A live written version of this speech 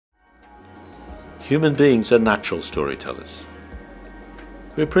Human beings are natural storytellers.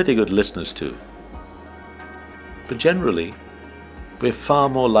 We're pretty good listeners too. But generally, we're far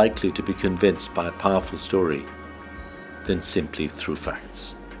more likely to be convinced by a powerful story than simply through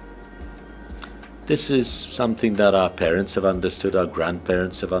facts. This is something that our parents have understood, our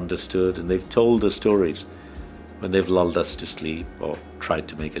grandparents have understood, and they've told us stories when they've lulled us to sleep or tried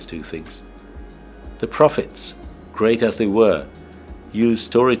to make us do things. The prophets, great as they were, used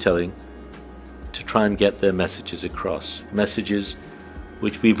storytelling to try and get their messages across, messages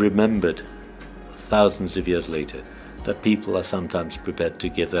which we've remembered thousands of years later, that people are sometimes prepared to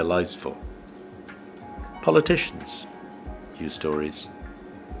give their lives for. Politicians use stories.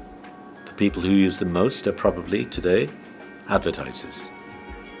 The people who use them most are probably, today, advertisers.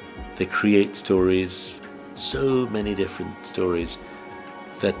 They create stories, so many different stories,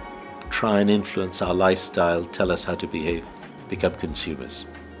 that try and influence our lifestyle, tell us how to behave, become consumers.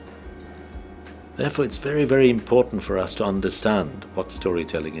 Therefore, it's very, very important for us to understand what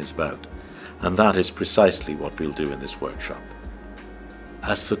storytelling is about, and that is precisely what we'll do in this workshop.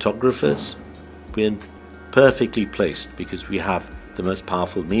 As photographers, we're perfectly placed because we have the most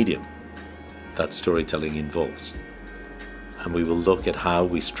powerful medium that storytelling involves. And we will look at how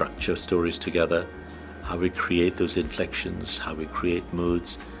we structure stories together, how we create those inflections, how we create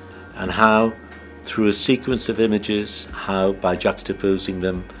moods, and how, through a sequence of images, how by juxtaposing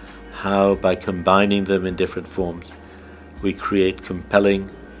them, how by combining them in different forms, we create compelling,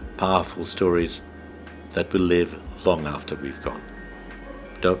 powerful stories that will live long after we've gone.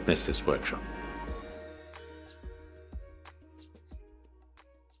 Don't miss this workshop.